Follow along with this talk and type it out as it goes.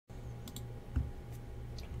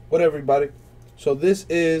What everybody? So this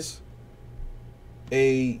is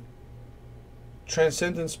a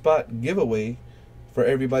Transcendt spot giveaway for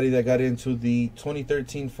everybody that got into the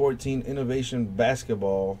 2013-14 Innovation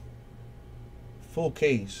Basketball full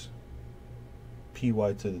case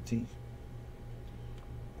PY to the T.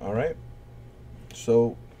 All right.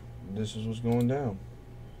 So this is what's going down.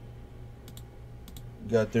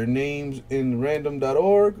 Got their names in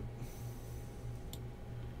random.org.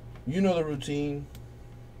 You know the routine.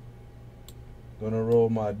 Gonna roll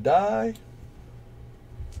my die.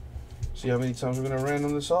 See how many times we're gonna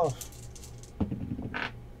random this off.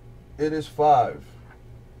 It is 5,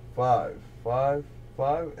 5, 5,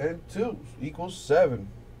 5, and 2 equals 7.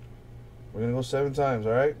 We're gonna go 7 times,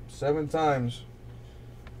 all right? 7 times.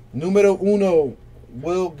 Numero uno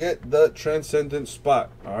will get the Transcendt spot,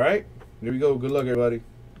 all right? Here we go. Good luck, everybody.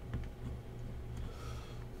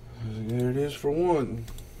 There it is for 1.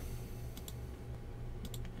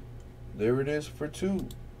 There it is for 2.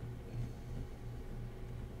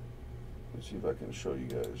 Let's see if I can show you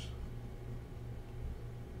guys.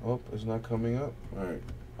 Oh, it's not coming up. All right,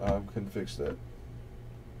 I can fix that.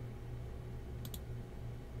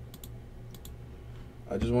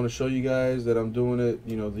 I just want to show you guys that I'm doing it,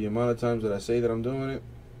 you know, the amount of times that I say that I'm doing it.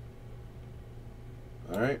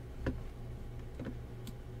 All right.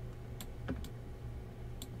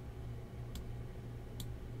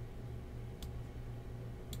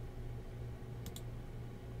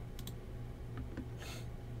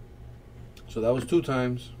 So that was 2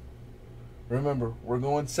 times. Remember, we're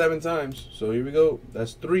going 7 times. So here we go.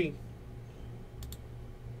 That's 3,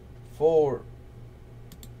 4,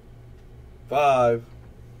 5,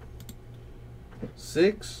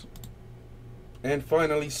 6, and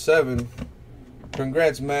finally 7.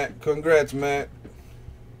 Congrats, Matt. Congrats, Matt.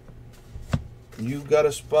 You got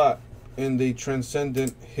a spot in the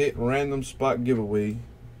Transcendt Hit Random Spot giveaway.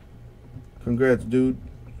 Congrats, dude.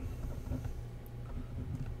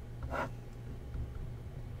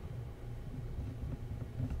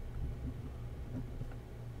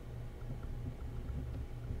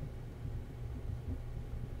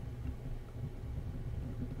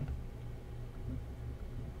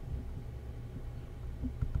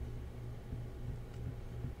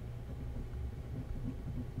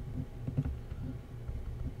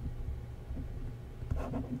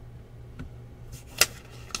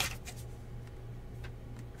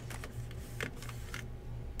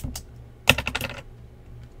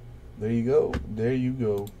 There you go. There you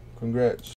go. Congrats.